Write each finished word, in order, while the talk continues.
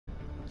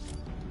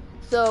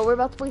So we're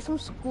about to play some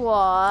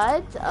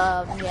squads.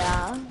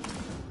 Yeah.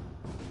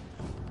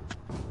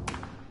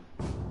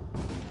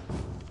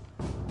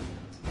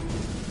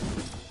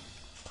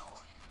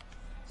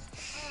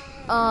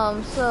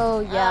 So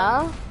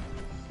yeah.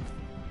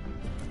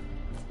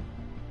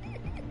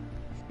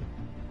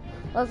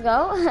 Let's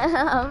go.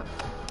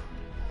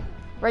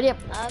 Ready up.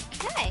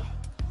 Okay.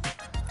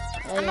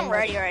 I'm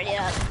ready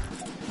up.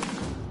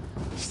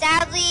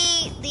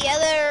 Sadly, the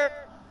other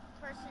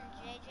person,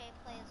 JJ,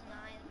 plays 9,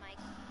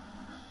 mic's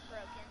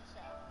broken,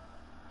 so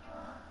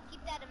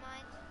keep that in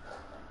mind.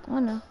 Oh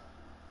no.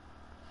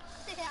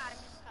 Yeah, I'm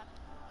just talking.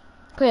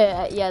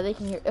 Okay, yeah, they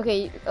can hear.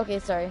 Okay,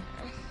 sorry.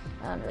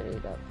 I'm ready to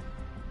go.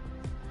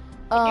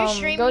 Can your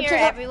stream hear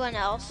everyone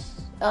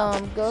else?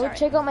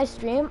 Check out my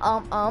stream.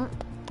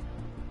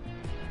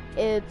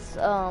 It's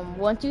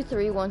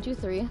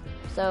 123.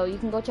 So you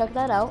can go check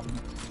that out.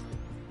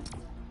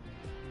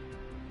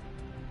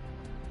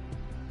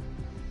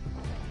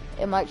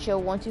 It might show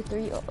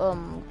 123.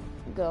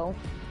 Go.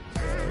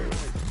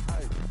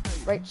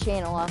 Right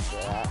channel after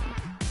that.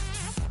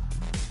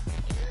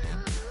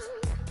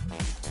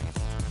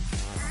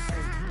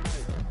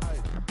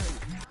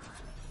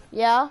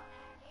 Yeah.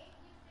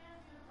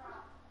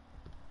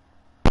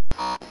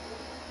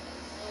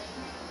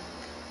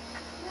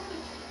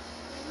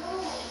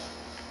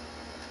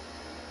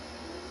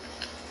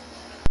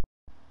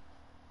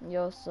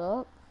 Yo, what's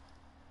up?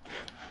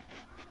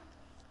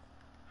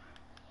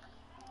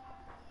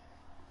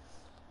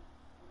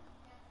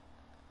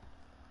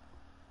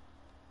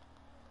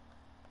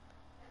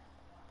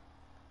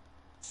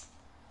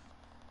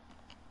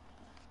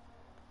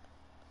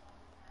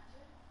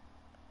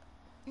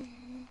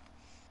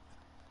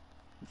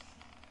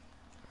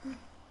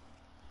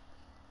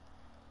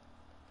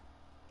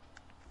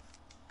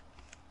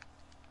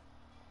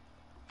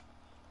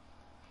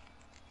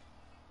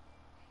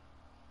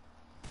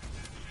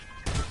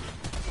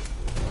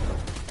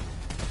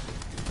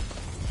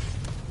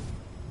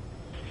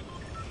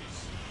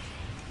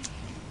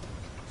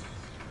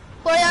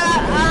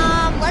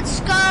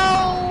 Let's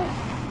go.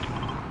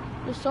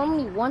 There's so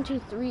many 1, 2,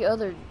 3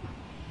 other.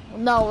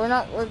 No, we're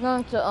not. We're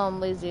going to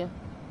lazy.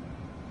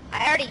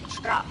 I already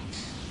dropped.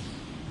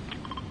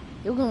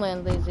 You can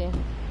land lazy.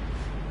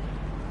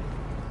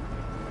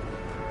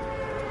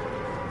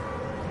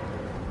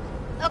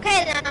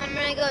 Okay, then I'm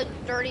gonna go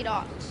Dirty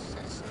Docks.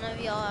 Since none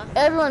of y'all.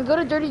 Everyone, go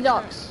to Dirty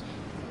Docks.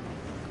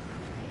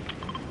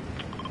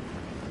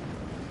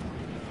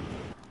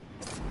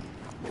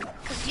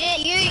 Cause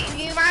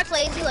you marked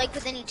lazy like,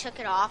 but then you took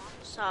it off.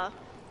 So,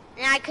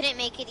 and I couldn't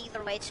make it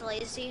either way to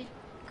lazy.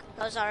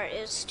 It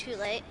was too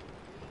late.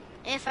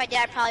 And if I did,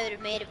 I probably would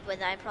have made it, but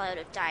then I probably would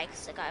have died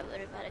because the guy would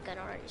have had a gun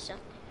already. So,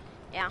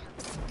 yeah.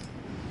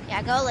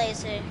 Yeah, go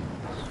lazy.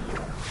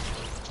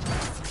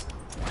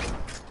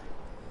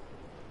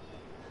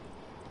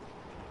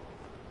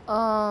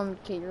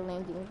 Okay, you're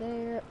landing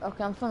there.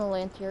 Okay, I'm gonna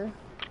land here.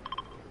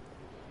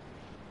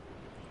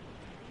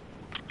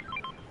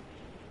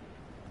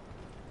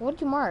 What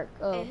did you mark?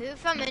 Oh. Hey, who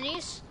found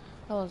minis?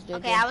 That was JJ.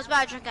 Okay, I was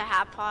about to drink a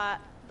half pot,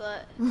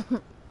 but.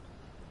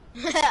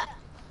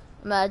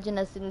 Imagine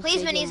as soon as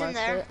please, JJ minis in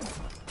there. It.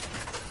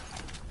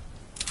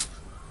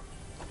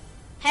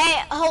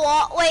 Hey,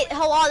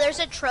 Hawa, there's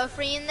a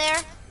trophy in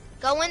there.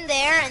 Go in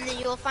there and then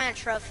you'll find a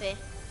trophy.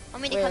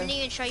 Want me to come to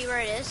you and show you where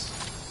it is?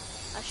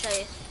 I'll show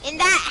you. In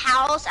that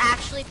house,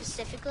 actually,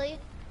 specifically,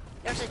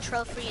 there's a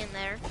trophy in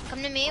there.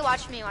 Come to me,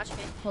 watch me.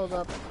 Hold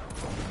up.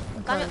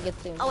 I'm trying to get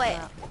things. Oh, wait.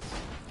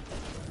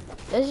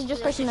 This is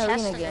just like an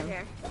arena game.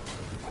 Here.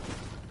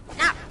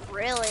 Not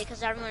really,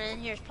 because everyone in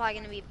here is probably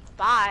going to be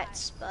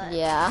bots, but...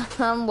 Yeah,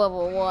 I'm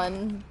level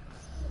 1.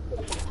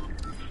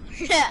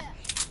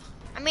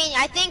 I mean,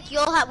 I think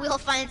we'll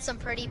find some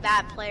pretty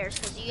bad players,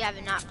 because you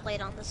have not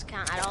played on this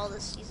account at all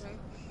this season.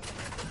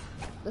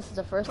 This is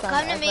the first time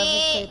I've ever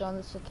played on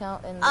this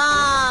account.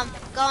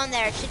 Go in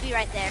there. It should be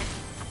right there.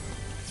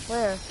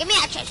 Where? Give me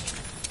that shit.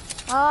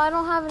 Oh, I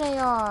don't have an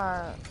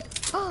AR.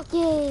 Oh,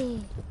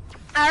 yay!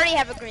 I already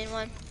have a green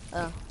one.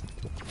 Oh,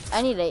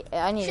 I need ammo.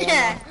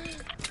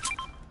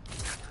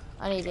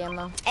 I need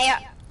ammo.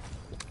 AR.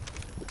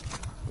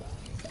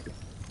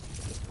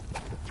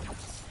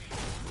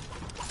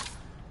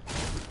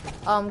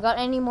 Got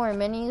any more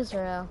minis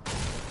or no?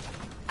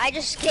 I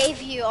just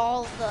gave you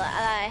all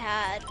I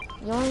had.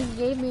 You only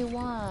gave me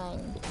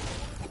one.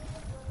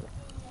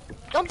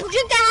 Don't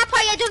drink that hot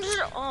pot. Don't.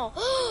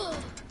 Oh.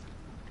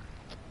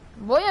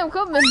 Boy, I'm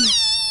coming.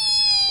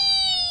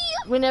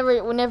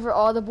 Whenever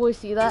all the boys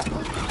see that.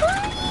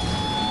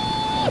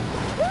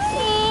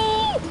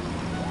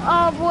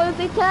 Oh, boys,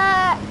 they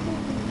attack.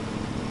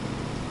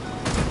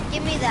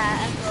 Give me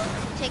that.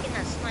 I'm taking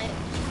that sniper.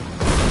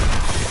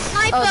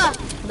 Oh,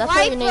 that's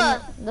what your name.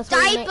 That's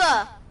what your name.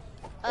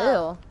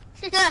 Oh.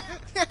 Ew.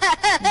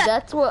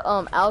 That's what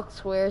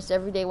Alex wears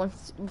every day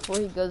before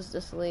he goes to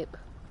sleep.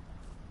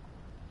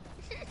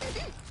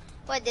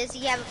 What, does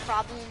he have a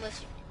problem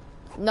with?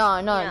 No,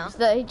 it's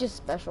that he's just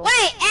special.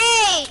 Wait,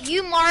 hey,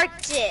 you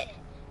marked it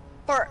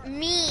for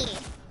me.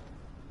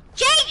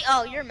 Jake,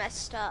 oh, you're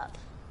messed up.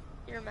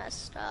 You're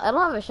messed up. I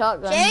don't have a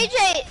shotgun.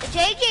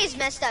 JJ's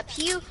messed up.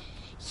 He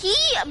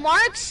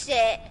marks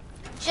it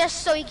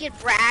just so he could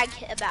brag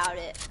about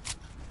it.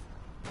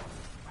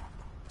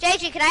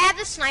 JJ, can I have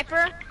the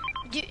sniper?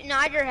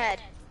 Nod your head.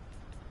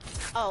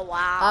 Oh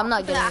wow. I'm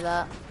not getting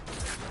that.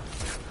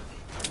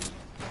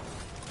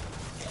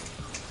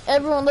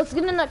 Everyone, let's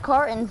get in that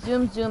car and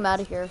zoom out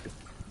of here.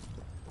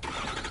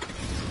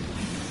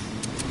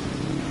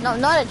 No,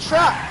 not a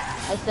truck.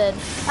 I said.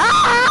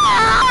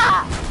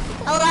 Ah!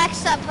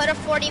 Alexa, put a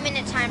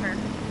 40-minute timer.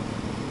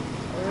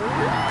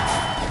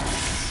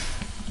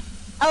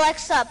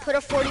 Alexa, put a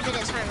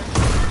 40-minute timer.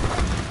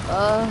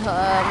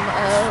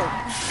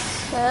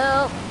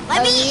 Help.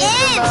 Let me in,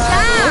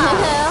 stop!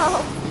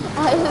 Help. I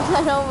just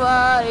had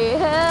nobody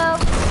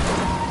help.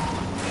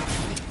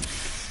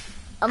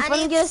 I'm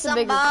gonna get us a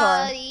bigger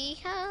car.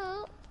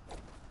 Help.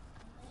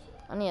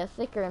 I need a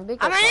thicker and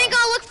bigger I'm gonna car.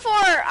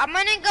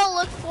 go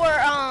look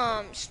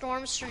for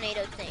Storm's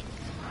tornado thing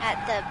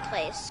at the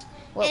place.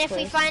 What and if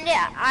place? we find it,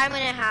 I'm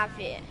gonna have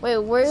it. Wait,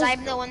 where's?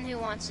 I'm the one who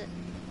wants it.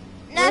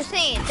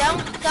 Nothing.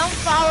 Don't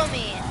follow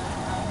me.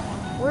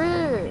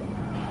 Where?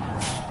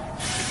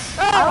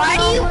 Oh, why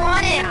do you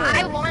want it?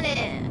 I want it.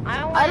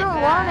 I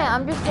don't want it.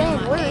 I'm just saying,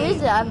 where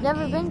is it? I've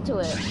never been to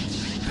it.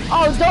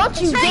 Oh, don't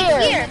you It's right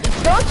dare! here.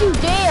 Don't you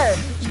dare!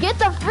 Get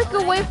the frick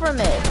away from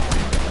it!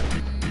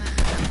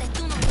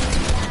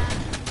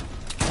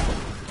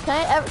 Can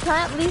I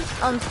at least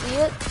see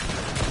it?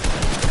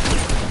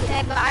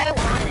 Okay, but I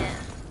want it.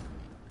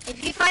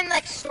 If you find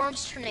like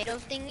Storm's tornado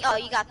thing, oh,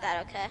 you got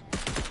that, okay.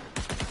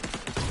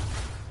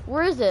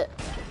 Where is it?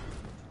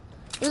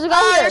 There's a guy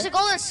Oh, here. there's a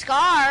golden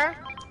scar.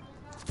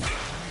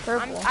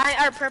 Purple.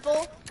 Or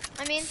purple,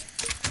 I mean.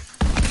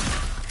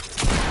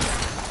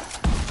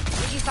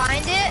 Did you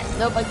find it?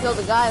 Nope, I killed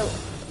a guy,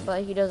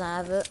 but he doesn't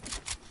have it.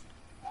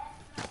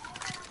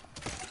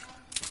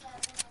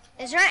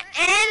 Is there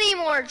any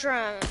more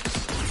drums?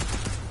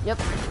 Yep,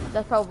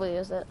 that probably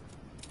is it.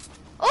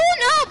 Oh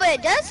no, but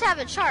it does have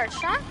a charged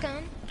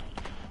shotgun.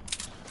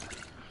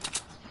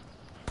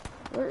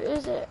 Where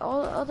is it?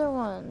 All the other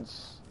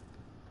ones.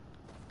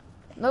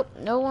 Nope,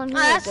 no one here,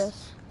 I that's-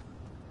 guess.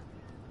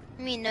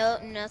 I mean, no,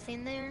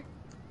 nothing there.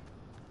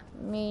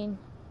 Mean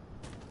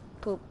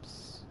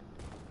poops.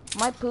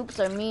 My poops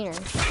are meaner.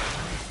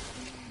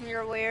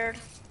 You're weird.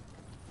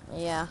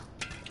 Yeah.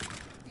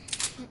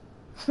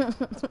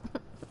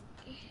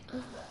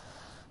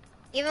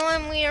 Even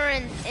when we were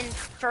in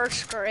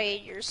first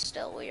grade, you're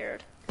still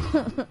weird.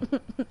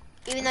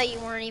 Even though you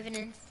weren't even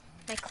in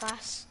my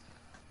class.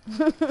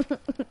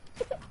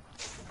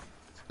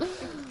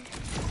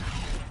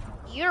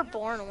 You're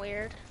born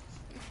weird,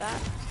 in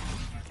fact.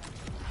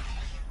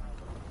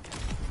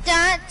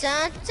 Dun,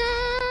 dun,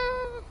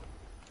 dun.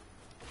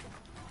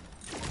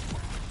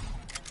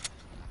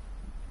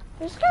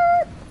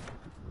 Skirt.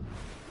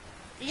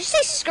 Did you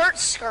say skirt,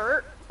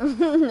 skirt?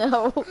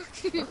 No.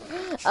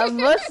 I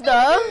must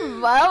have.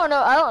 I don't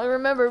know. I don't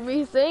remember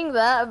me saying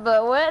that,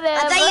 but whatever.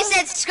 I thought you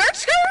said skirt,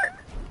 skirt.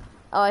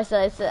 Oh, I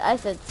said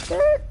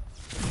skirt.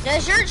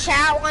 Does your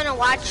chat want to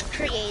watch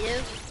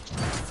creative?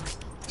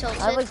 Tilted?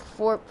 I have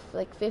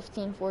like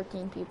 15,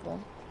 14 people.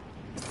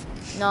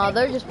 No,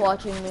 they're just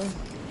watching me.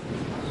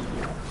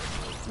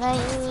 I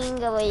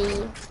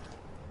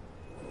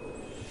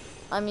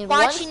mean, Watching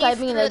one's you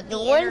typing for the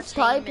one's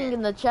typing entertainment.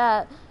 in the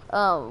chat.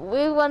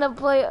 We want to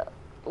play.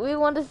 We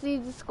want to see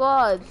the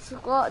squads.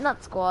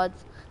 Not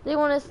squads. They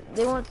want us.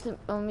 They want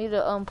me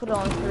to put it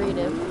on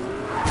creative.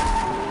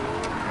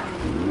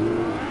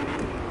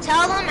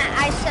 Tell them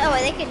I said. Oh,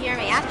 they could hear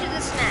me after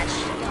this match.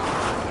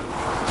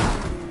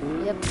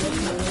 Yep.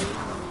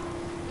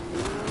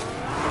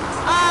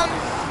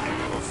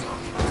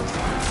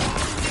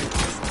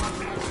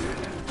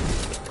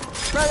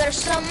 Bro, there's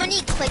so many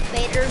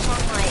clickbaiters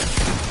on like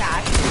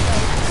Dash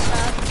and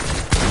stuff.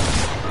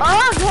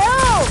 Oh,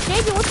 help!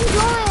 JJ, what you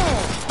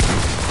doing?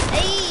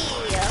 Hey.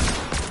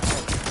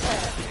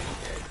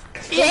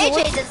 JJ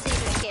doesn't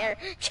even care.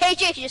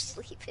 JJ just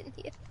sleeping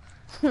here.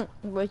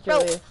 Wait, Bro,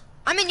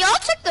 I mean, y'all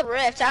took the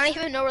rift. I don't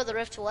even know where the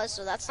rift was,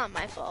 so that's not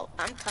my fault.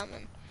 I'm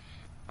coming.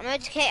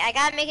 Okay, I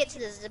gotta make it to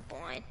the zip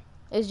line.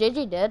 Is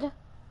JJ dead?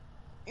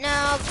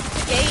 No,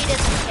 JJ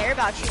doesn't care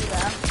about you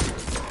though.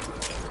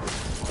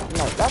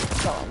 No,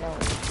 that's all I know.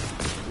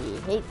 He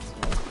hates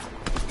me.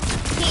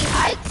 He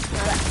hides.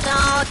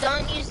 No,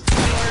 don't use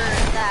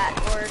that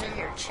word in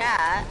your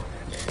chat.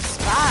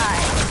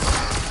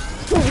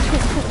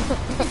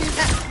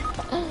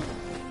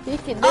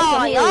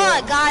 Oh,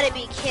 y'all gotta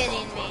be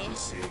kidding me.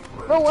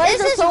 Bro, why is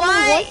there so many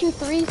why... 1, 2,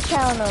 3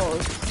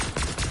 channels?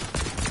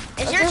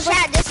 Is your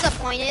chat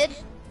disappointed?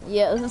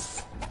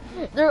 Yes.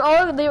 They're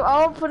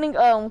all putting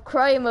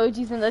cry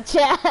emojis in the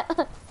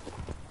chat.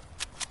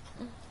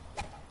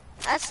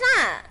 That's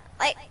not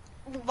like.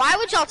 Why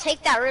would y'all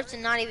take that rift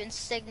and not even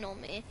signal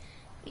me?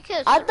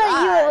 Because I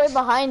thought you were right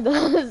behind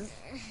us.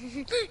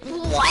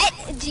 What?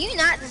 Do you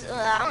not?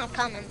 I'm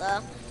coming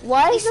though.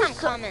 Why At is least I'm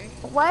coming.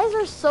 Why is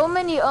there so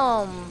many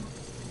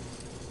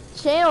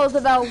channel is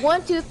about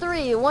 1, 2,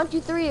 3. 1,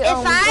 2, 3. If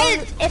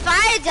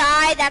I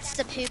die, that's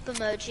the poop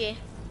emoji.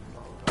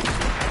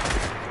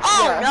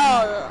 Oh Yeah.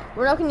 no.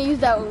 We're not gonna use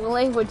that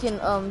language in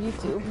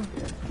YouTube.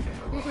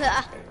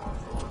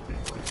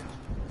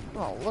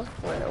 Oh, look,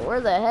 where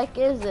the heck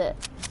is it?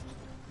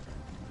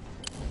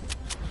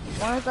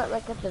 Why is that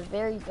like at the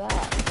very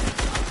back?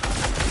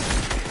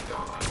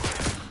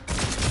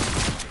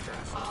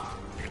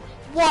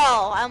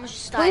 Whoa, I almost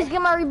just died. Please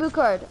get my reboot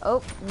card.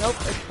 Oh, nope,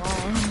 it's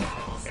gone.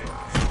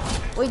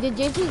 Wait, did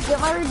JT get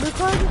my reboot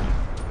card?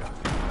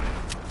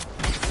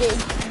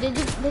 Did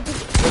you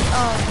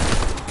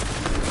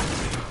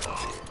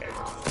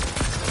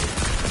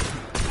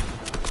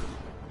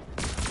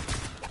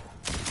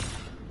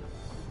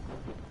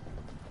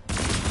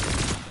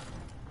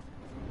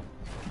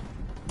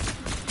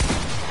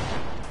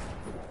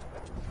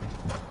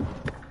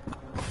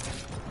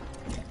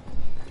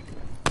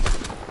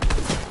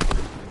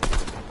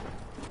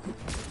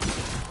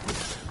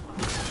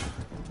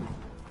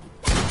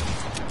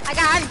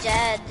I'm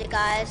dead,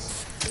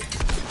 guys.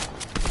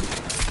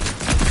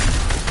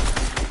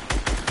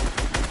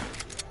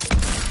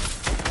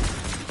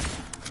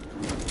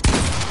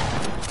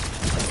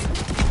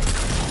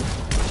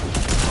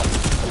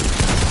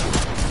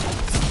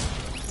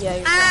 Yeah,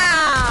 you're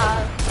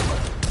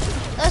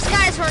Those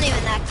guys weren't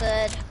even that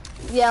good.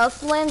 Yeah,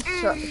 let's land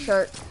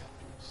start.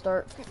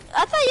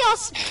 I thought y'all.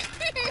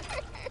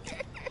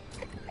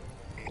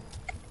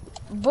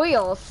 Boy,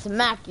 I'll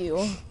smack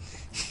you.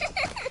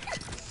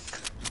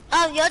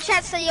 Oh, your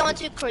chat said you want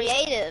to do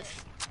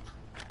creative.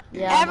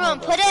 Yeah. Everyone,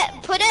 put a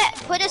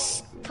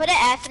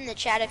F in the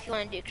chat if you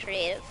want to do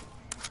creative.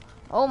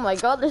 Oh my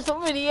God, there's so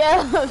many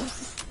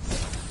F's.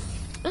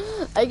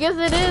 I guess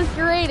it is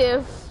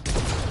creative.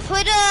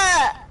 Put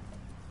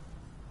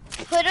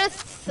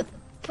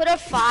a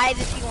 5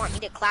 if you want me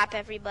to clap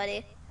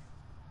everybody.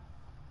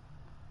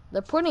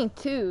 They're putting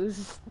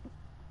 2s.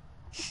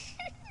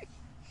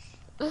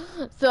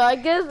 So I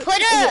guess put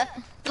a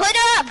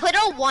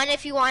 1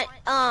 if you want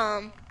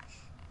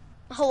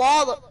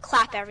hello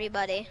clap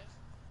everybody.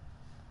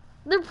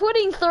 They're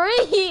putting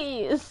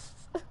 3s.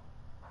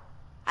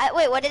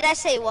 Wait, what did I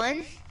say?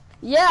 1?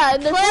 Yeah,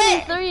 and they're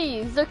putting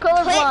 3s. They're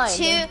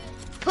colorblind.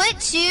 Put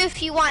 2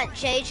 if you want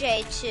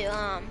JJ to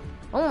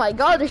Oh my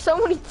God, there's so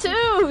many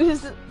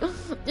 2s.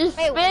 They're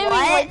spamming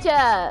my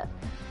chat.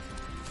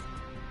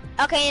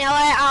 Okay, you know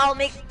what? I'll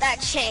make that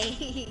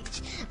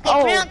change.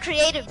 Okay, put it on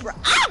creative, bro.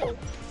 Ow!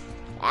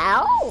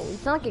 Ow! You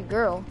sound like a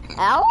girl.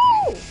 Ow!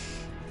 You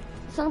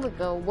sound like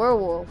a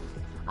werewolf.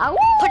 Ow!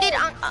 Put it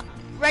on.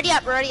 Ready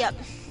up.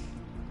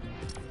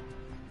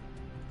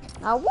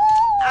 Ow!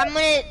 I'm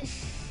gonna.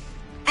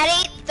 At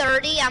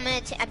 8:30, I'm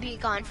gonna be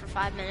gone for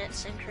 5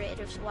 minutes in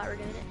creative. So while we're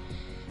doing it.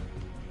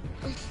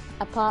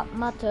 I popped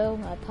my toe.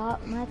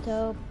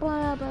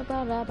 Blah, blah,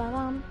 blah, blah,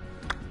 blah.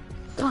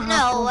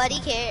 Nobody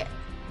cares.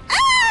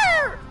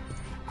 Ah!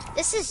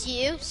 This is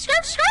you.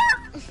 Skirt.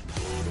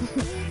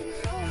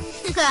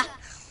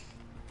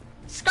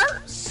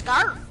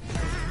 Skirt.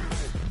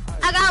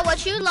 I got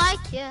what you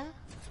like, yeah.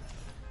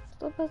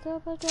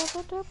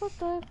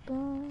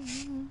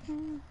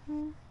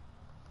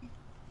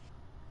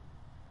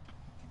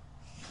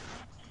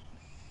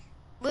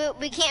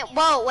 We can't.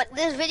 Whoa! What?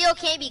 This video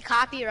can't be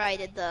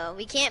copyrighted though.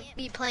 We can't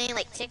be playing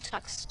like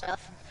TikTok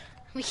stuff.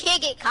 We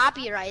can't get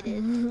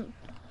copyrighted.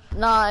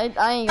 Nah, I ain't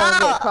gonna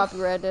get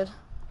copyrighted.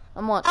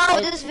 I'm on.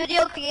 This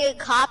video could get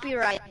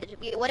copyrighted.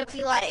 What if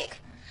we like?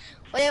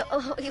 What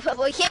if,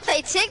 we can't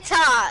play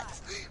TikTok?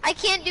 I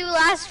can't do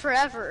last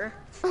forever.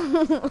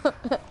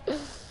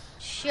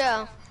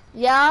 Sure.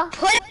 Yeah.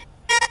 Put a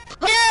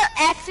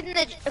F in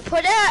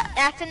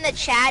the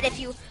chat if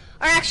you,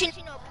 or actually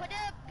no, put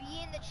a B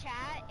in the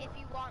chat if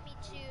you want me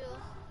to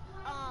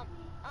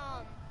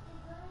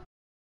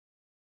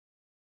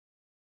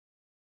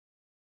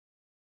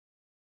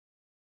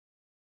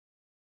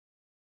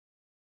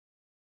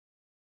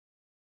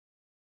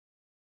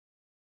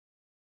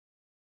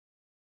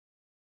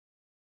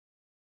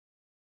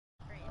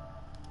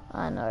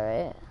I know,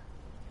 right?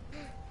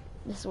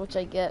 This is what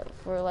I get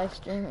for live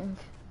streaming.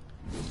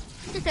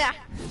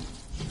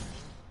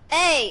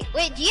 Hey,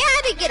 wait, do you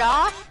have to get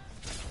off?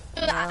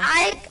 No.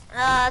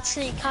 Let's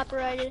see,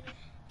 copyrighted.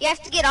 You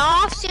have to get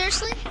off,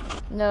 seriously?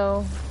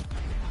 No.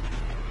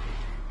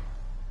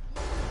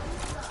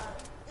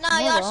 No,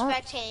 you're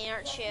spectating,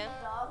 aren't you?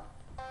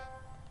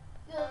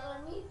 You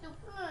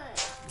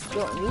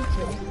don't need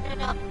to.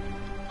 No.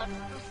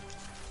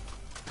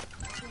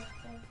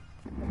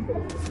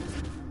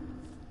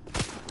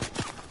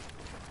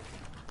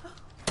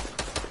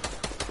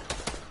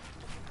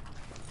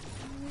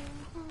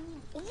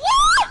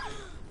 What?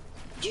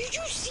 Did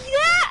you see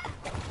that?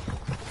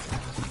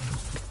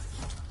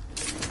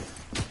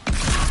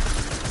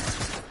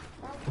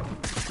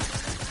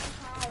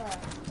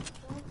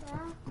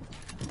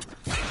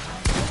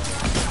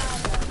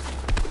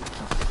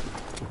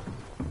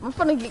 I'm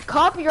gonna get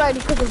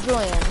copyrighted because of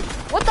Julian.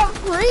 What the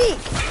freak?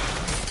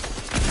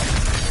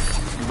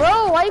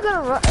 Bro, why you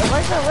gonna rush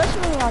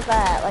me like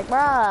that? Like,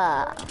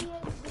 bruh.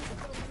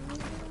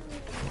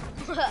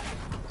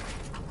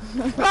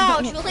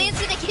 Bro,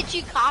 Julian's gonna get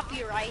you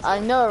copyrighted. I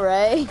know,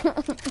 right? Bro,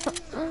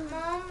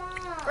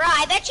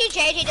 I bet you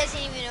JJ doesn't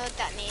even know what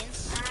that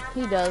means.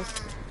 He does.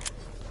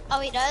 Oh,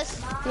 he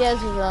does? He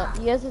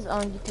has his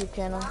own YouTube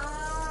channel.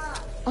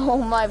 Oh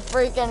my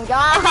freaking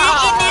god!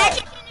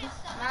 Imagine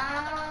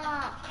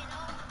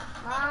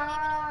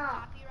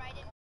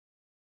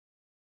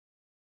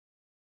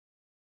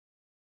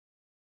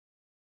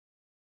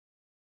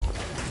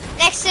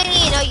next thing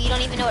you know, you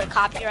don't even know what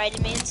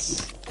copyrighted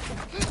means.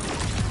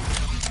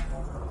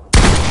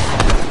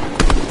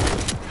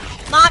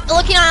 Mom,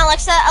 looking on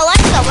Alexa.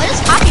 Alexa, what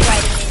does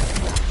copyrighted mean?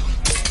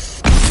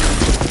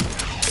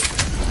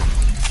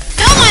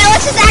 No, my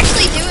Alexa's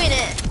actually doing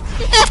it.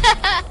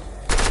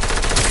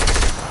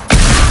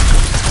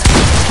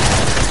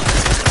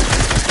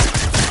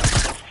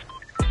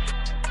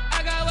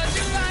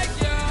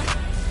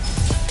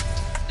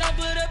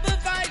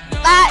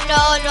 No,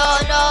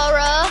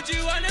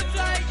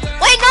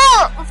 wait, no,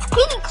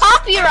 freaking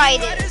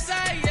copyrighted.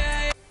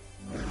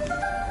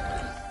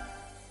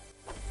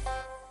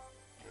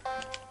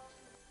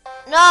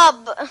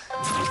 No, but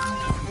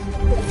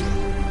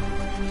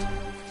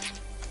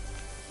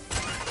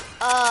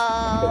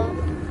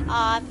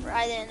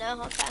I didn't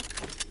know. Okay.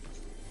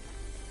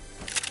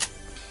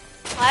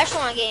 Well, I just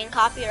want to get in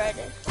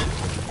copyrighted.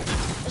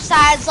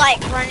 Besides,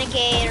 like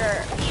Renegade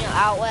or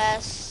Out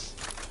West.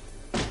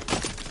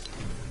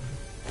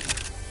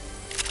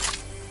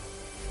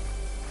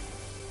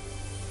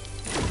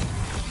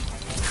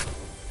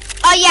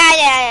 Oh yeah,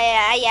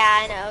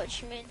 I know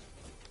what you mean.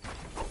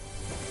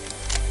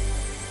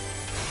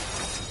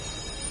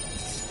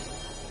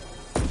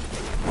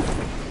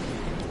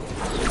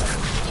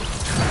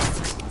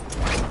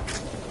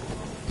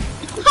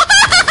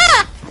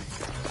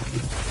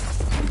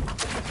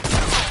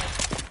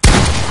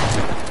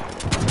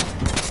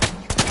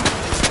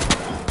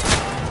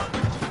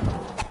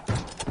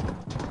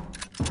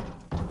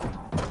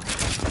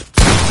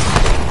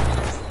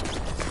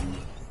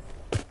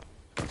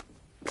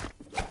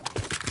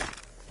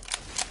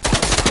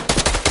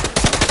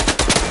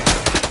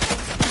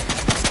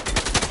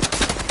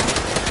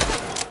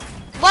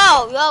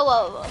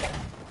 Whoa.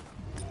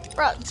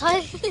 Bro,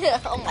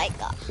 oh my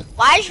god.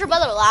 Why is your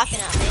brother laughing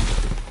at me?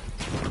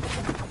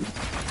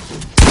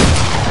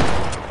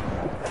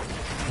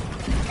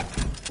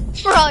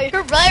 Bro,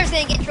 your brother's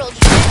gonna get trolled.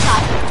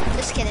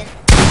 Just kidding.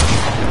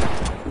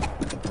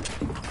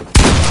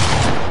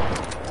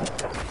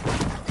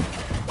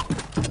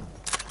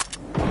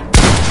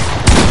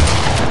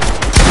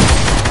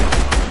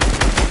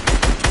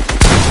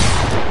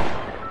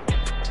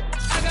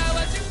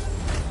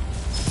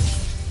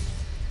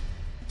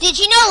 Did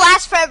you know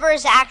Last Forever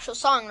is the actual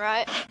song,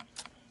 right?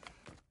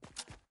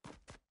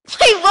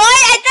 Wait,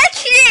 what? I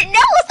thought you didn't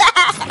know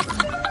that!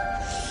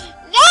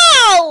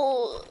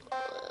 No!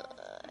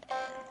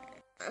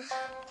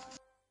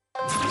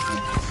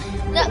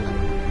 No.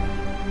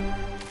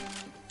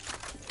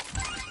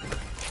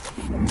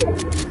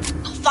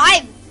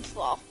 5.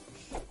 Well.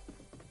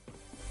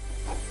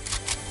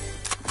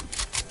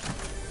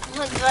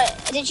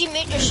 Did you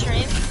mute your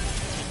stream?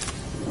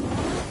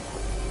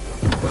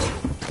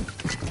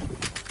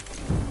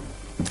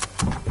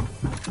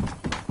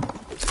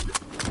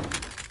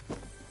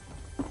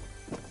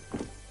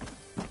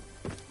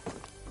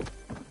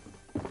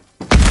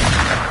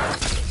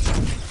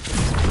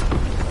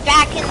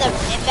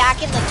 Back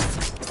in the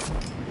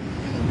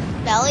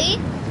belly.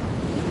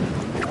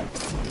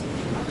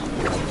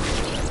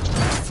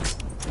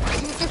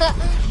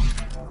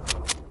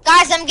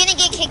 Guys, I'm gonna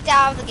get kicked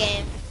out of the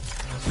game.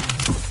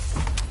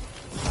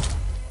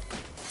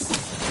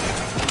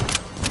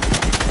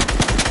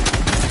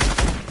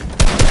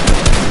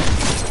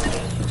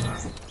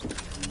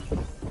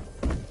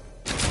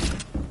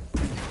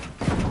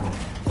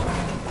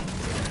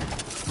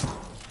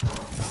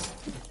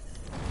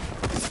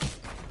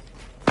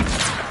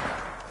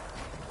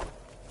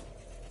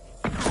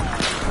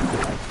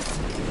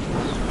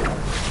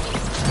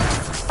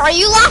 Are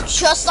you laugh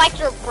just like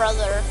your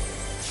brother?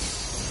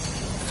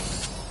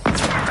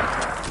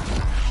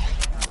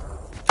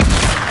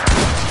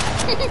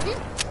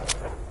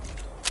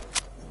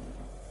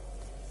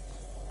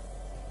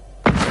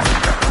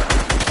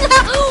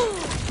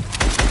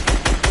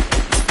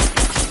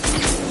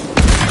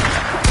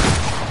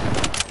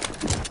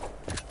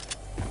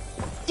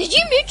 Did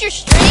you mute your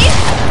stream?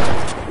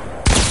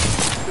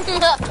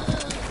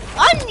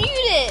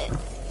 Unmute it.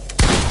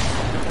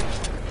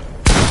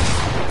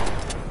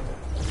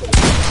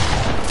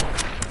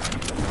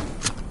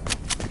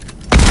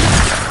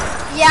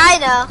 Yeah, I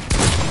know.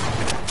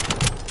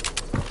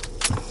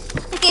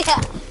 Yeah.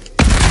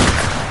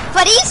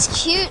 But he's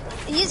cute.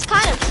 He's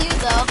kind of cute,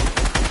 though.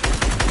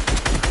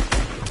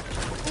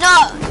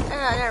 No,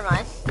 never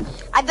mind.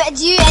 I bet,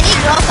 do you, any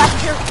girls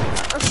like your...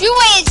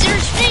 Wait, is your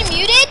stream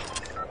muted?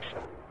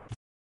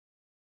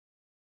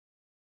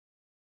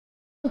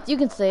 You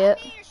can say it.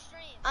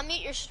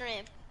 Unmute your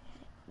stream.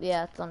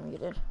 Yeah, it's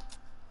unmuted.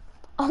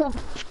 Oh,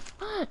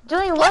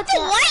 Julian, what the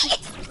what?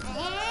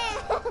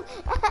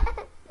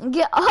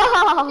 Get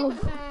off!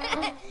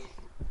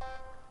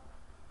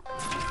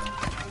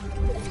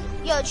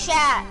 Yo,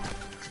 chat.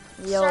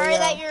 Yo, Sorry yo.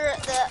 that you're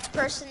the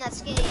person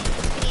that's getting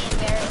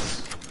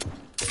embarrassed.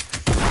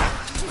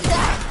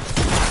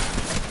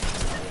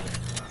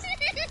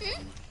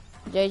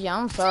 JJ,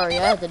 I'm sorry.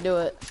 I had to do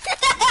it.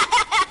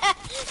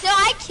 No,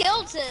 I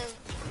killed him.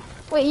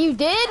 Wait, you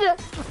did?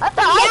 I thought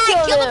Yeah, I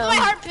killed him him. with my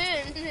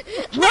harpoon.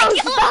 Bro,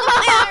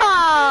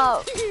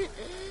 stop!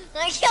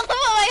 I killed him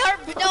with my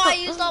harpoon. No, I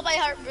used all my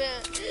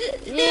harpoon.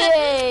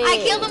 Yay! I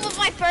killed him with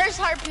my first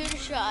harpoon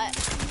shot.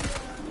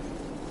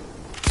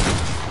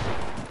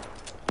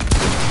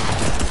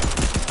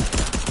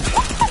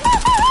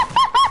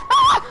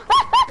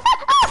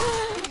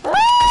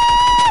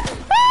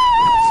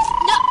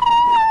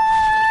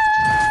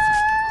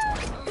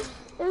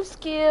 I'm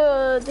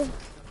scared.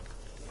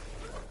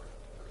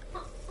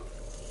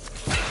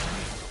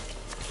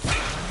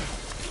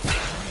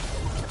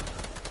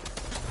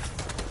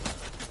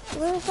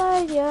 Where's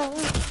Aya?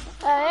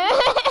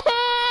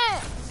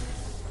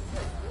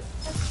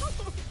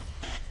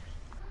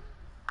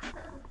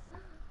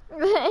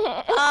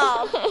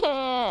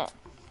 Oh.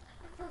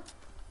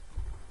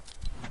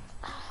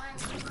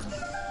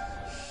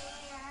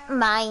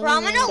 Mine. Bro,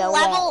 I'm gonna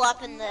level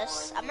up in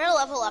this. I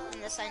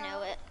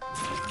know it.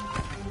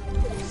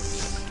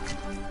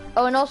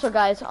 Oh, and also,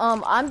 guys,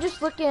 I'm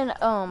just looking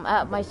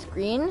at my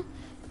screen.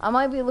 I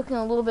might be looking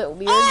a little bit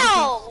weird.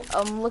 Oh!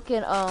 Because I'm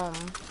looking oh,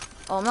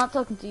 I'm not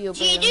talking to you.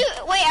 Do you do?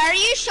 Wait, are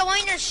you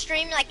showing your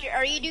stream like?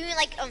 Are you doing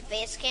like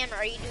face cam or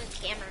are you doing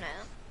camera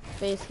now?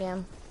 Face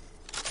cam.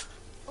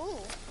 Ooh.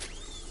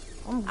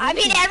 I'm I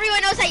mean,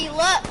 everyone knows how you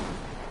look.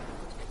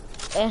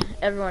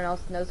 Everyone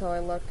else knows how I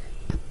look.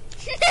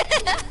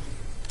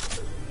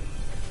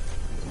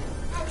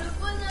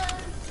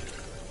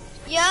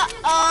 Yeah.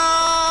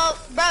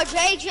 Bro,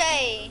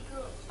 JJ,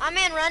 my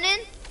man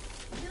running.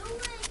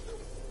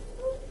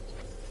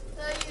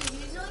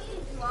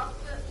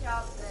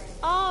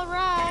 All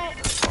right.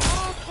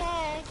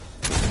 Okay.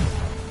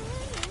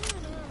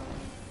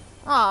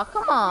 Aw,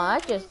 come on. I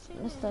just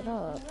messed that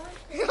up.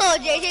 Oh,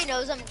 JJ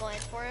knows I'm going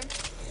for him.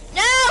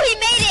 No, he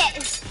made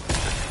it.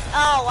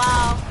 Oh,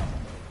 wow.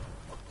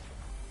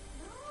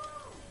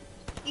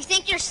 You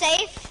think you're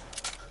safe?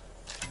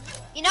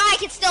 You know I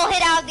can still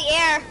hit out of the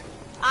air.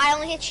 I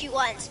only hit you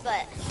once,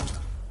 but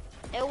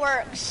it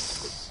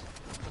works.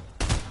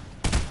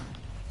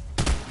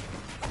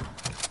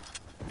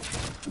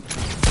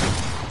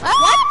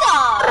 What the?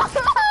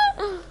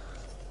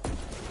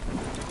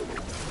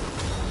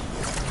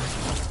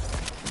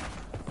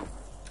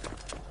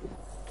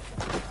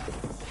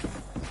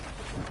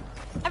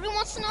 Everyone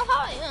wants to know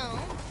how, you know.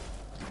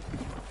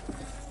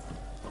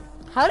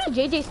 How did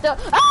JJ still?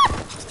 Ah!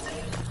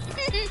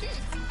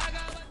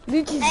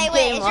 Hey,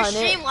 wait, is your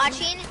stream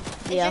watching?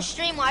 Is Yeah. your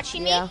stream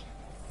watching me? Yeah.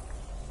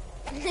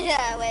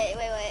 Yeah, wait.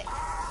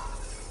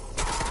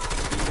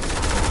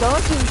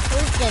 Don't you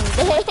freaking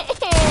dare!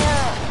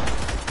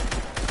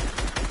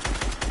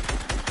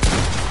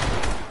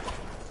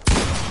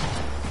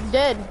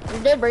 Dead.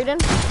 You're dead, Brayden.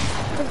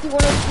 51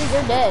 HP,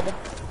 you're dead.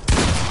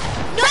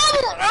 No!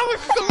 I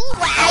was so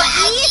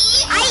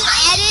laggy! I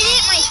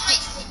edited my...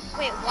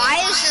 Wait, why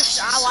is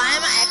there... why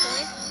am I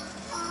echoing?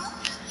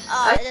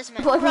 Oh, it doesn't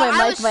matter. plugged Bro, my I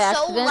mic was by so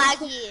accident.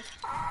 laggy.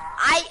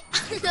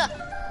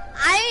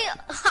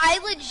 I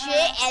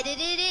legit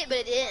edited it, but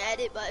it didn't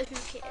edit, but who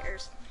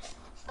cares?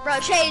 Bro,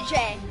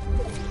 JJ.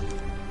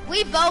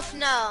 We both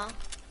know.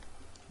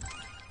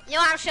 You know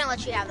what, I'm just gonna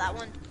let you have that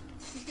one.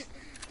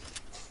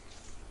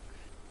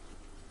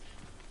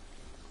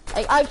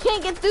 I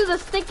can't get through the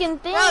sticking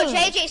thing. Bro,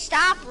 JJ,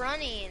 stop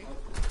running.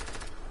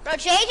 Bro,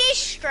 JJ's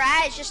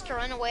strat is just to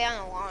run away on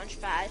the launch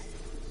pad.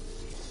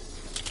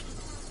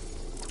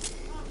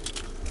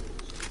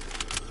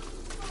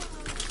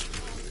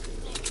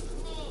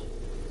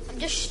 I'm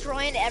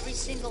destroying every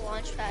single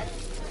launch pad.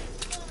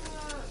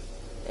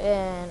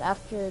 And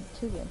after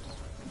 2 games.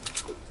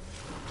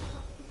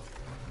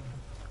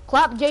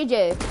 Clap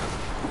JJ.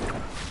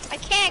 I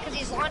can't because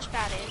he's launch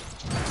padded.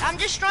 I'm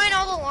destroying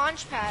all the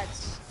launch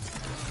pads.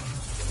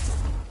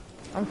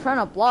 I'm trying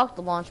to block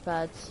the launch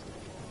pads.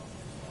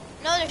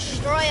 No,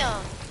 destroy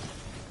them.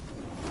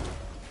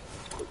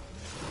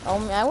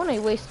 I want to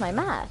waste my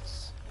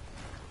mats.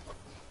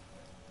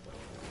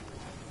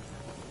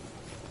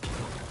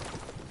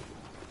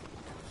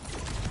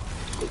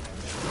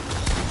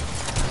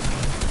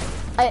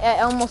 I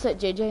almost hit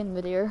JJ in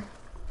midair.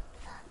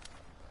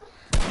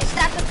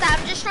 Stop.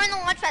 I'm destroying the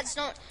launch pads.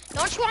 Don't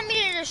you want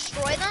me to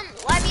destroy them?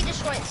 Let me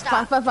destroy it.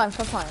 Stop.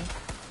 Fine.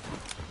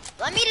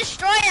 Let me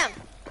destroy them.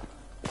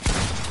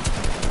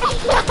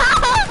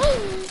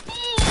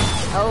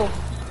 Oh.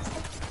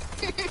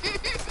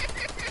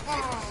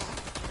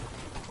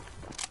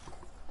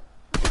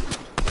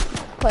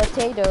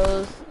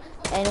 Potatoes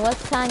and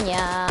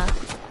lasagna.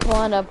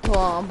 Wanna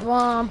blah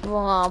blah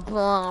blah blah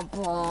blah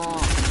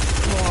blah.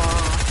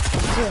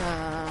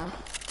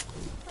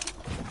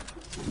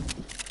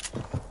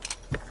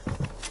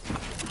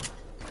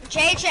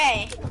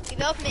 JJ, we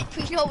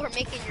know we're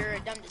making your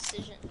dumb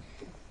decision.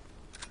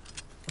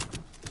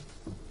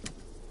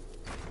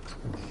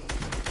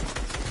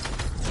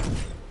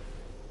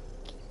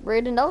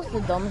 Brayden, that was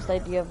the dumbest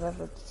idea I've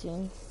ever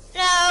seen.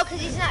 No, because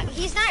he's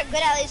not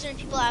good at lasering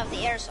people out of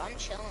the air, so I'm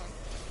chilling.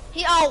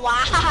 Oh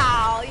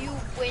wow, you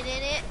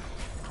winning it?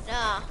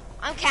 No,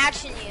 I'm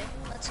catching you.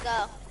 Let's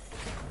go.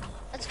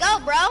 Let's go,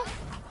 bro.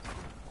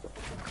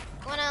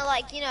 Wanna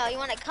you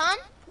wanna come?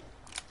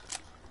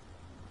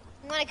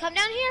 You wanna come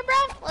down here, bro?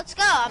 Let's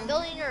go. I'm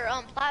building your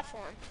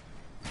platform.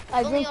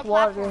 I Building drink your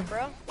water. platform,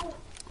 bro.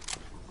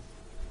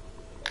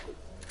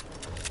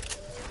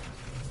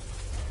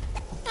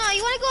 No,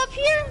 you wanna go up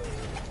here?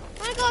 You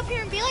wanna go up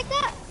here and be like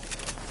that?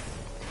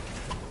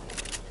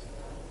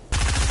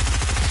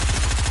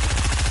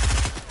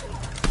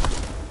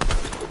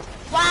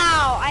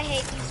 Wow, I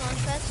hate these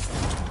launch pads.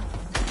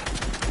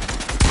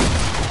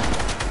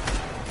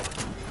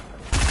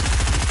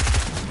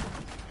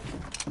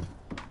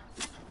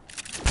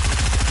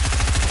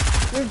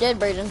 You're dead,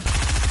 Brayden.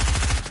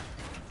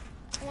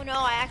 Oh no,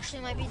 I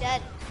actually might be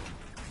dead.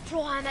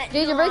 Bro, I'm at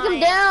JJ, 9. break him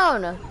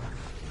down!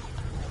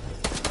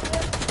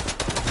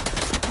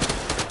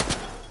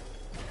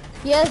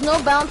 He has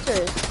no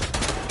bouncers.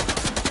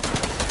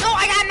 No,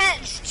 I got him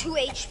at 2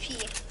 HP.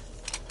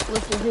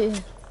 Look at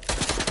him.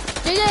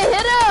 JJ,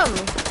 hit him!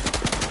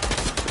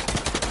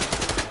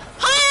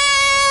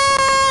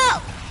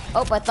 Help!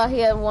 Oh, I thought he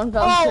had one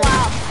bouncer. Oh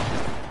wow.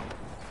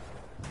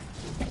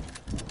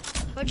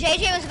 What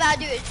JJ was about to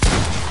do is,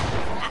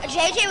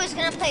 JJ was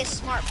gonna play a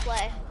smart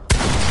play.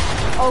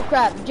 Oh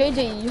crap,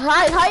 JJ,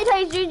 hide,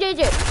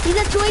 JJ. He's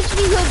at 2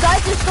 HP, he'll die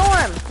to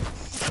storm.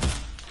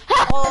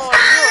 Oh,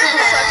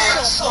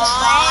 you're such a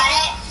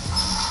bot.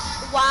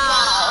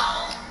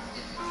 Wow.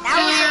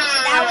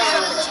 That was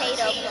a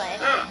potato play.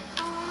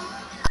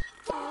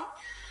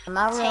 Am I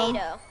wrong?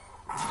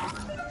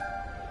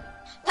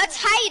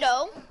 Potato.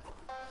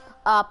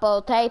 A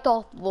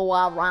potato flew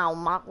around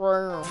my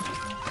room.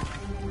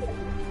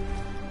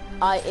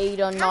 I ate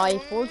a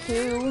knife or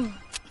two.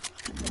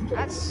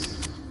 That's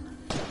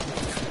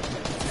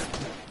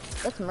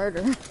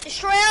murder.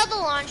 Destroy all the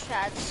launch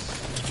pads.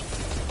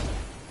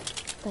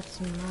 That's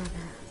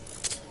murder.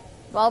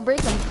 Well, I'll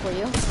break them for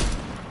you.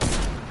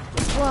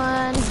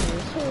 1, 2.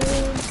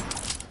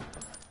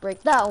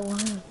 Break that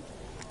one.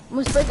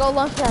 Must break all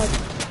launch pads.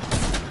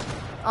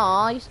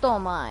 Aw, you stole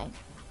mine.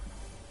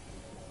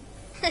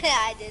 Yeah,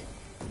 I did.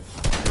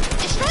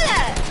 Destroy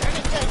that. I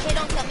mean, okay,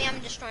 don't tell me I'm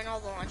destroying all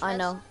the launch pads. I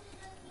know.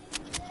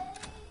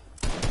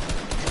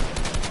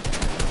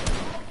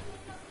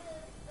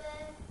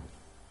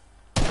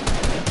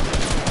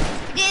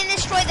 Didn't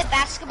destroy the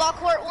basketball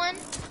court one,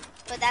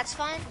 but that's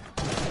fine.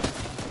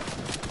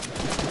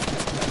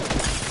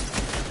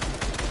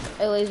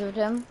 I lasered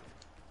him.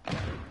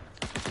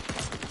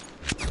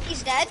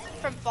 He's dead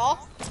from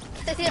fall.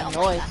 Oh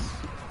my Nice. God.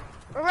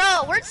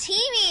 Bro, we're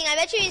teaming. I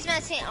bet you he's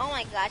not saying, oh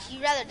my gosh,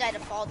 you'd rather die to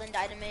fall than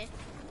die to me.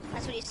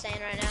 That's what he's saying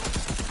right now.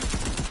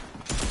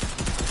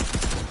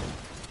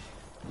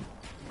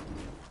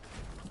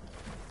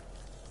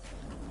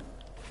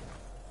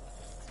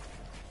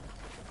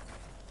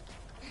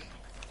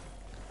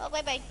 Oh,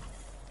 bye-bye.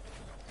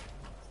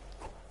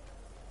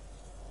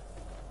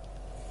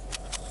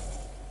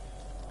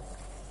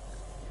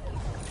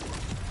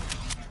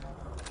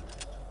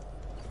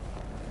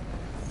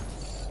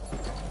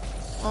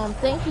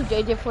 Thank you,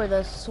 JJ, for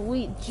the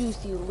sweet,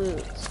 juicy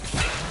loot.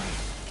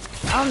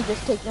 I'm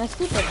just taking a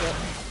scoop of it.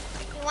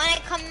 You wanna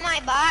come in my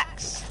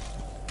box?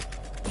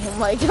 Oh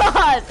my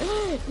god!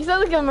 You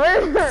sound like a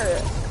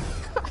murderer!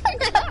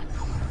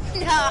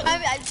 No,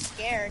 I'm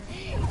scared.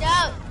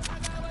 No!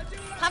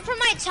 Come from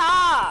my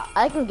top!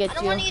 I can get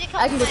you. Want you to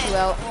come I can get you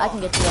out. I can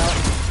get you out.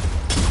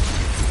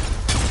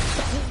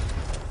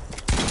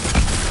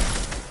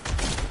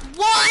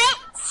 What?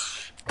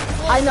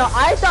 I know,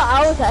 I thought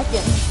I was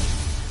hacking.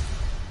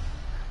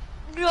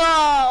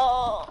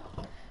 No!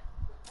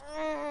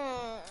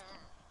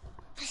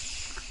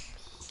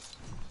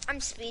 I'm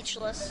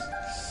speechless.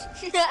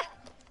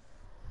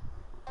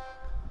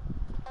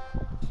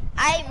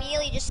 I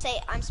immediately just say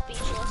I'm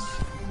speechless.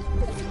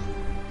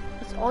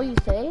 That's all you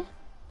say?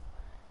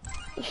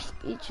 You're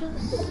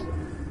speechless?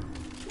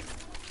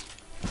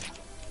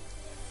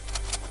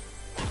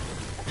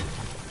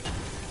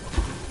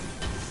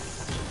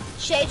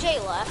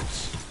 JJ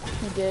left.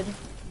 He did.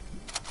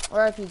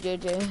 R.I.P.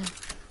 JJ.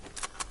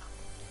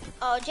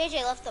 Oh,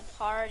 JJ left the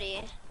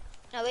party.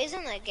 No, he's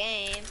in the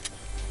game.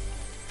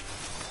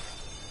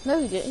 No,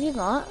 he did. He's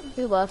not.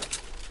 He left.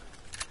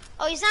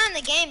 Oh, he's not in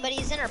the game, but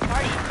he's in our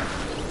party.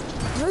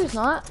 No, he's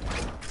not.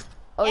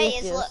 Oh, yeah,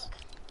 yes, he is. Look.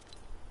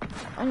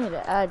 I need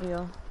to add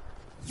you.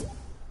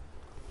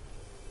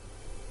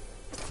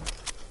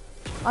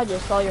 I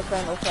just saw your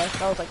friend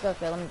request. I was like,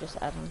 okay, let me just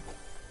add him.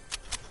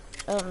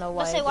 I don't know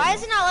why. Say, why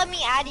does it not let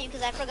me add you?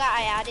 Because I forgot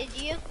I added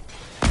you.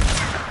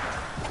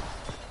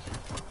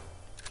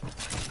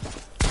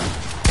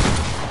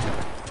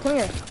 Come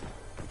here.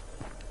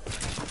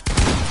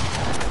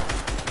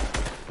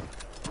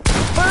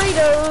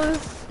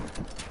 Burritos!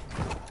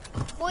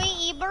 Boy,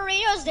 eat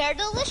burritos, they're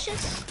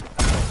delicious.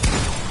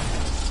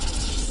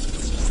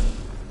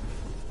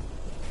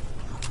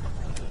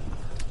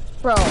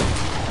 Bro.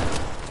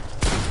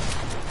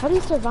 How do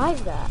you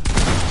survive that?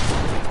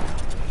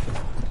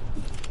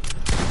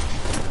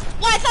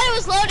 Well, I thought it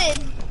was loaded.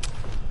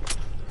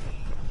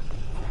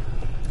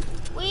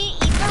 We eat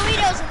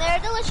burritos and they're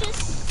delicious.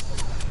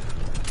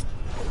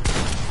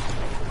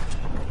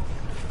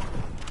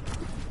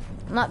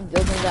 I'm not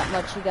building that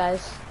much, you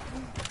guys,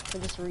 for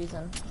this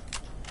reason.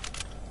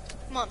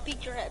 Come on,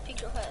 peek your head,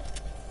 peek your head.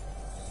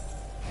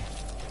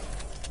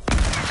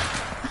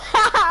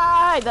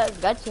 That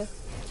got you.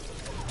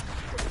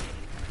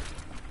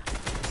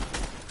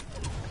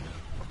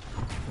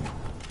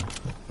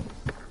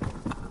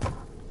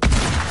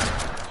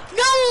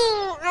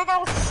 No,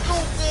 you're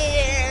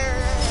stupid.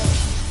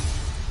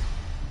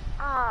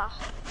 Ah.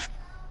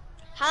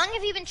 How long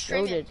have you been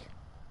streaming? Loaded.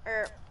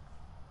 Or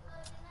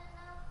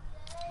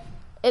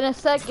In a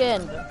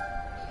second.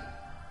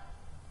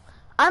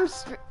 I'm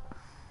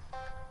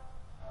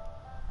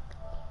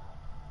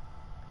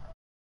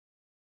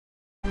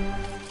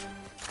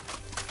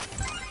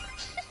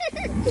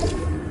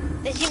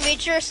did you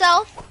mute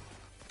yourself?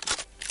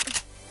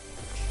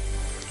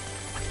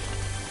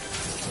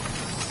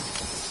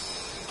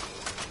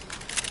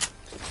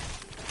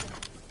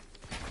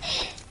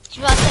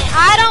 She was saying,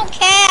 I don't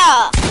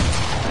care.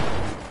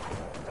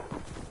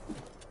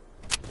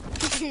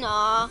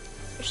 Nah,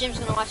 your stream's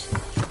gonna watch.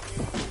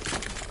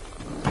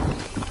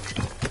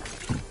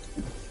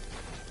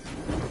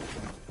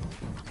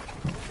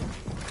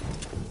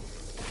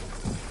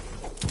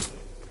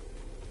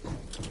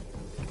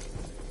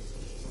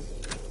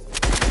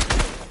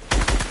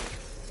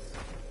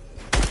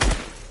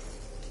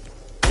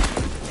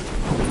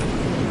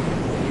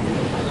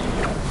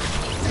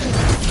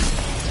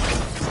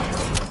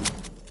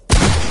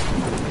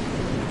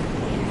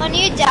 When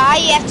you die,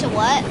 you have to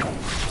what?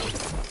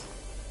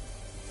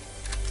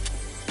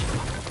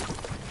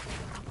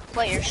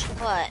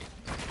 What?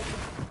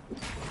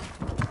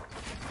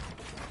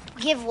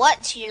 Give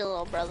what to your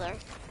little brother?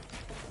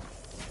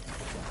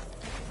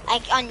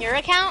 Like on your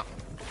account?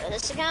 Or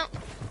this account?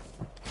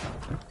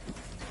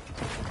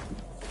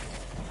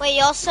 Wait,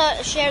 you also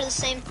share the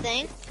same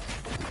thing?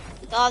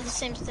 You all have the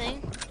same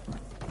thing?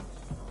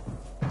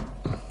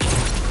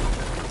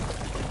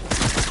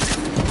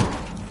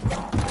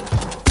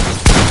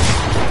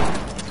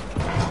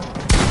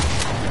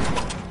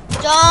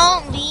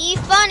 Don't be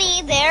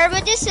funny, there,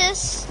 but this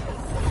is.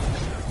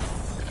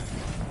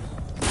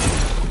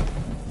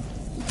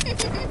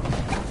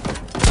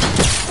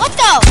 What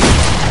the?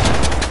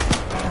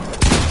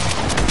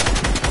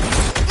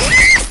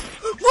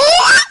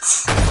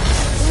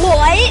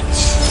 What?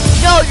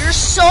 No, you're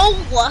so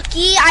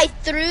lucky. I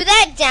threw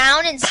that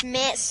down and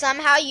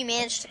somehow you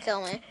managed to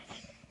kill me.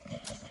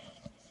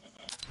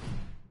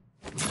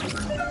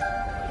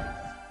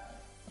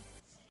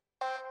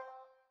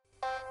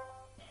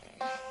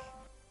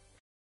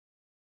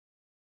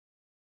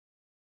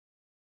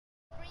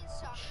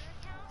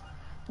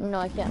 No,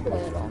 I can't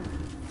play at all.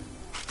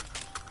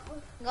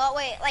 Go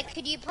wait, like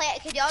could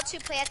y'all two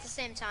play at the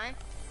same time?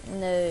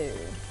 No.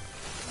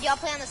 Y'all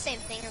play on the same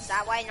thing, is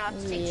that why you not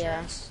have to take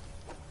turns?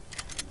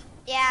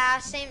 Yeah,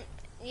 same.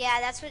 Yeah,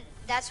 that's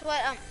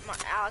what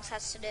Alex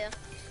has to do.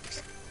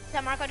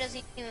 That Marco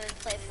doesn't even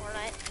play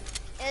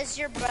Fortnite. Is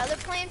your brother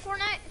playing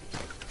Fortnite?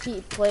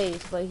 He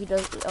plays, but he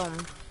does.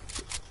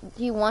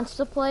 He wants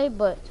to play,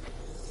 but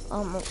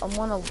I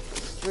want to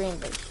stream,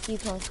 but he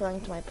keeps on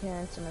crying to my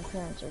parents, and my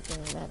parents are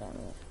getting mad at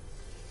me.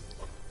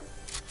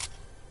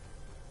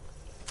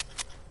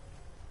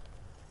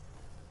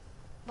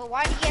 But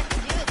why do you have to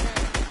do it then?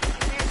 Your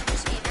parents are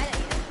just getting mad at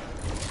you.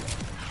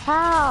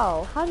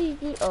 How? How do you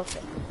do? Okay.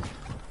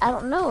 I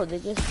don't know. They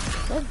just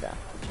said that.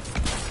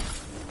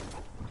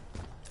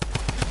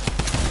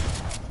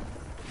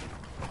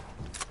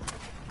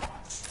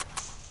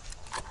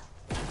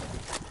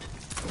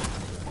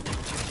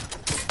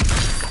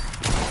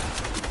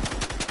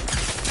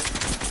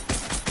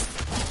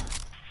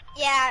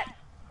 Yeah.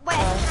 Wait,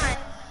 hang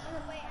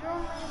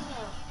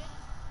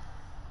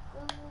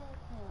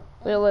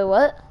on. Wait,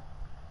 what?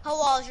 How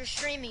long is your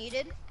stream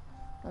muted?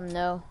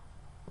 No.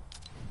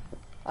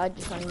 I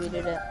just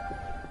unmuted it.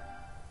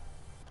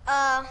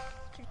 Can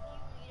you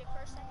mute it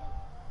for a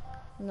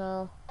second?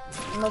 No.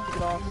 I'm about to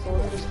get off, so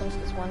we'll just finish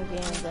this one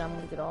game and then I'm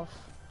gonna get off.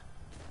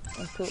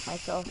 And poop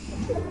myself.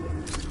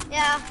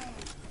 Yeah.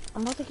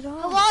 I'm about to get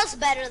off. Halal's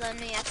better than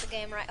me at the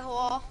game, right,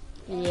 Halal?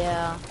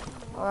 Yeah.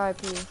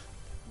 R.I.P.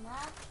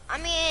 I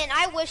mean,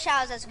 I wish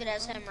I was as good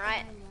as him,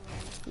 right?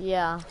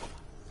 Yeah.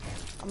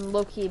 I'm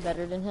low-key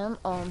better than him.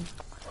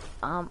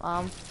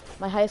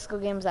 My high school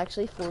game is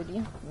actually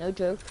 40. No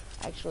joke,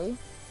 actually.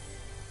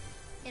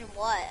 In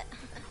what?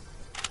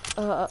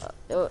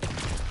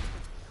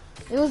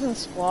 It was in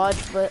squad,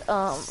 but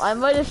I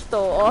might have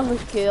stole all the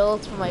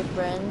kills from my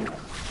friend.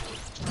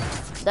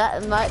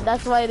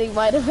 That's why they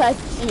might have had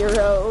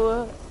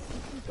 0.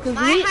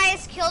 My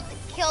highest killed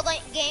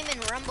game in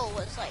Rumble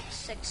was like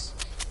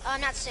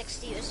not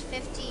 60, it was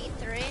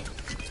 53.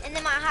 And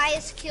then my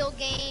highest kill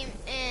game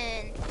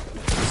in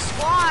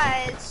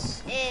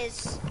squads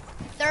is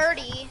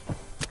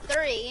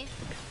 33.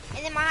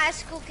 And then my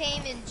highest kill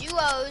game in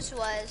duos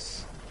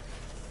was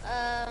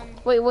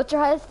Wait, what's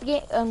your highest kill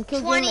game in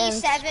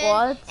 27,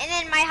 squads? and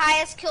then my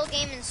highest kill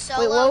game in Wait,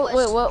 solo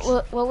what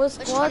was was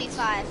squads?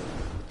 25.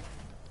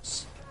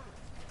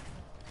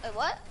 Wait,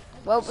 what?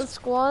 What was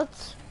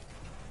squads?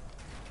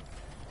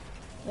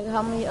 Like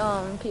how many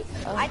people?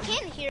 I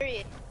can't hear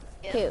you.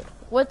 Okay,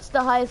 what's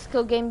the highest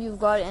kill game you've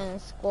got in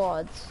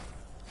squads?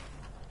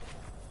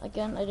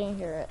 Again, I didn't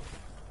hear it.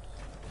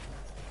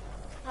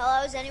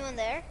 Hello, is anyone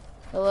there?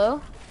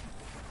 Hello?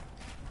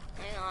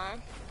 Hang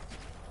on.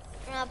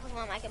 I'm gonna put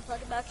my mic and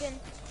plug it back in.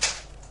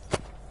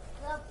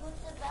 Look, put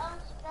the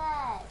bounce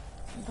back.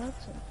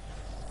 That's it.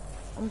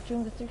 I'm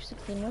doing the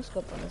 360 no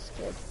scope on this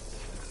kid.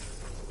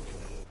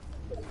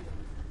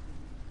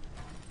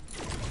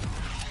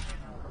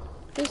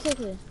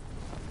 Basically.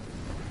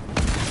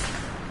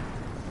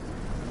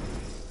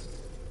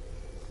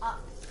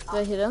 Did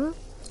I hit him?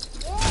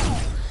 Yeah.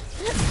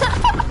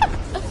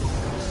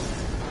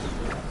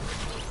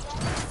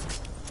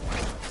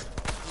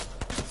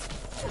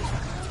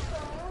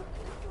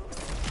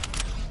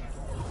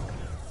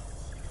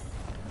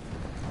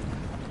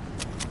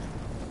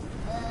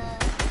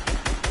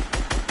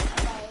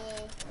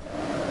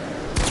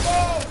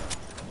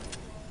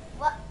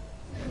 What?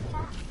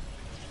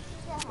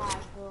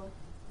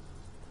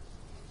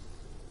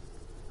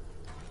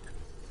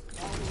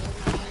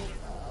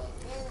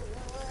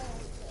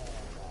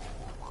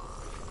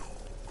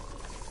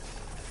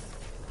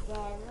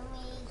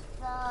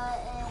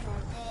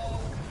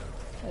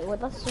 Wait, what?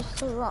 That's just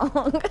so wrong.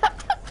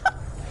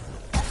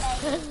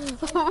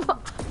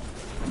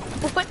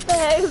 What the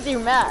heck is your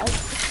mask?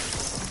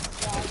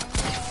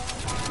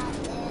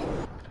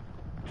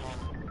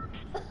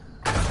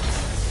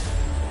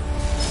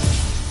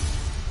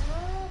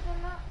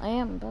 I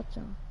am about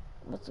to.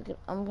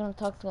 I'm gonna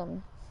talk to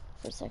him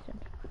for a second.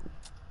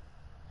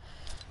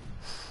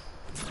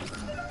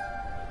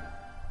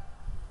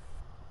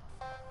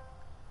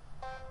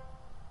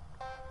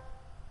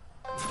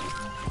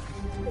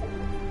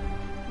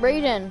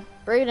 Brayden,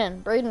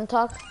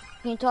 talk.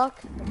 Can you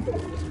talk?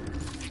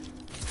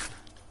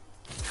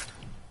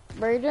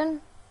 Brayden?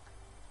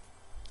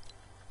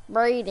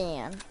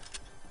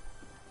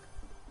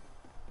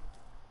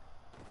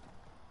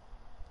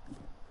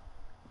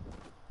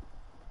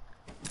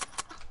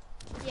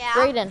 Yeah.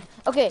 Brayden.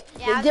 Okay.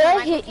 Yeah, Did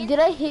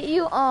I hit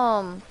you?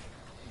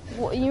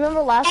 You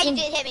remember last Hey, time?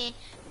 you did hit me.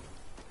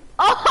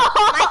 Oh!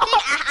 My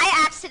thing,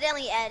 I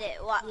accidentally edit.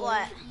 What?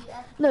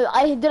 No,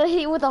 did I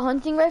hit you with a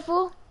hunting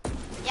rifle?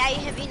 Yeah, you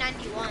hit me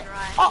 91,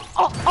 right?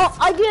 Oh!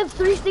 I did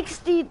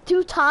 360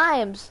 2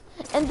 times,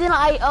 and then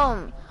I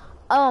No,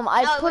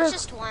 it put was a,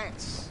 just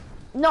once.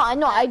 No, I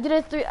know. I did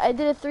a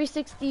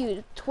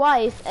 360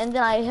 twice, and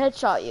then I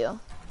headshot you.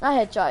 Not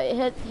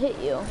headshot. Hit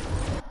you.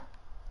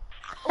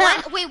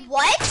 What? Wait,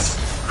 what?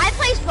 I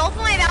placed both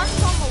of my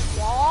bounces on the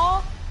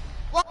wall.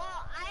 Well,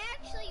 I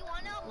actually, you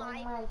wanna know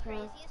my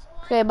craziest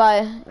one? Okay,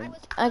 bye.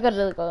 I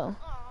gotta go.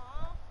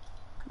 Aw.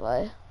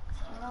 Bye.